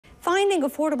Finding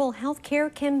affordable health care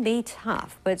can be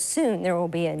tough, but soon there will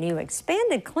be a new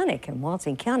expanded clinic in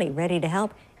Walton County ready to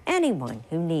help anyone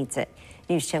who needs it.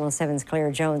 News Channel 7's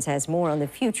Claire Jones has more on the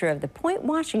future of the Point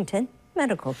Washington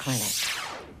Medical Clinic.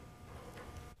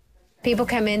 People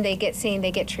come in, they get seen, they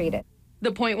get treated.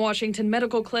 The Point Washington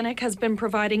Medical Clinic has been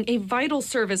providing a vital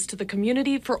service to the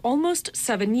community for almost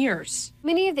 7 years.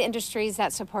 Many of the industries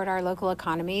that support our local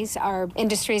economies are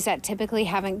industries that typically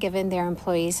haven't given their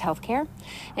employees health care.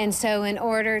 And so in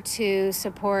order to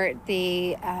support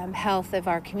the health of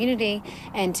our community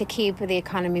and to keep the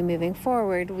economy moving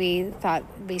forward, we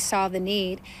saw the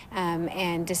need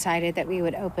and decided that we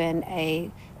would open a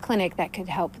clinic that could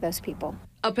help those people.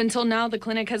 Up until now, the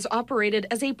clinic has operated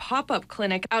as a pop-up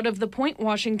clinic out of the Point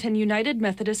Washington United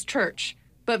Methodist Church.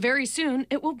 But very soon,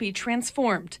 it will be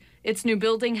transformed. Its new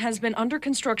building has been under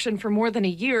construction for more than a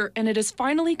year, and it is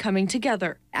finally coming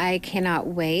together. I cannot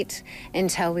wait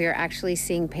until we are actually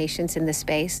seeing patients in the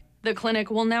space. The clinic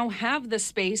will now have the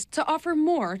space to offer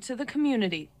more to the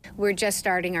community. We're just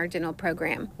starting our dental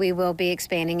program. We will be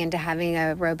expanding into having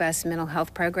a robust mental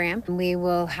health program. We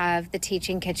will have the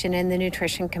teaching kitchen and the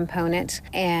nutrition component,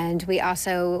 and we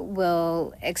also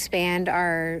will expand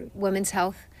our women's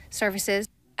health services.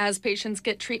 As patients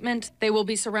get treatment, they will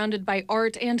be surrounded by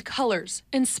art and colors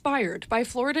inspired by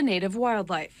Florida native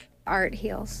wildlife. Art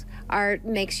heals. Art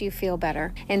makes you feel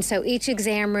better. And so each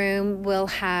exam room will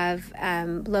have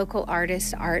local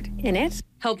artists' art in it.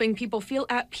 Helping people feel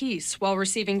at peace while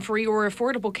receiving free or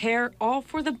affordable care, all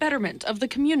for the betterment of the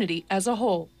community as a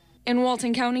whole. In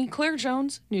Walton County, Claire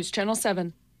Jones, News Channel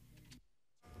 7.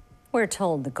 We're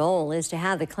told the goal is to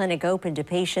have the clinic open to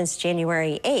patients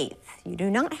January 8th. You do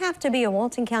not have to be a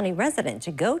Walton County resident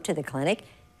to go to the clinic.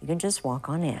 You can just walk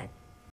on in.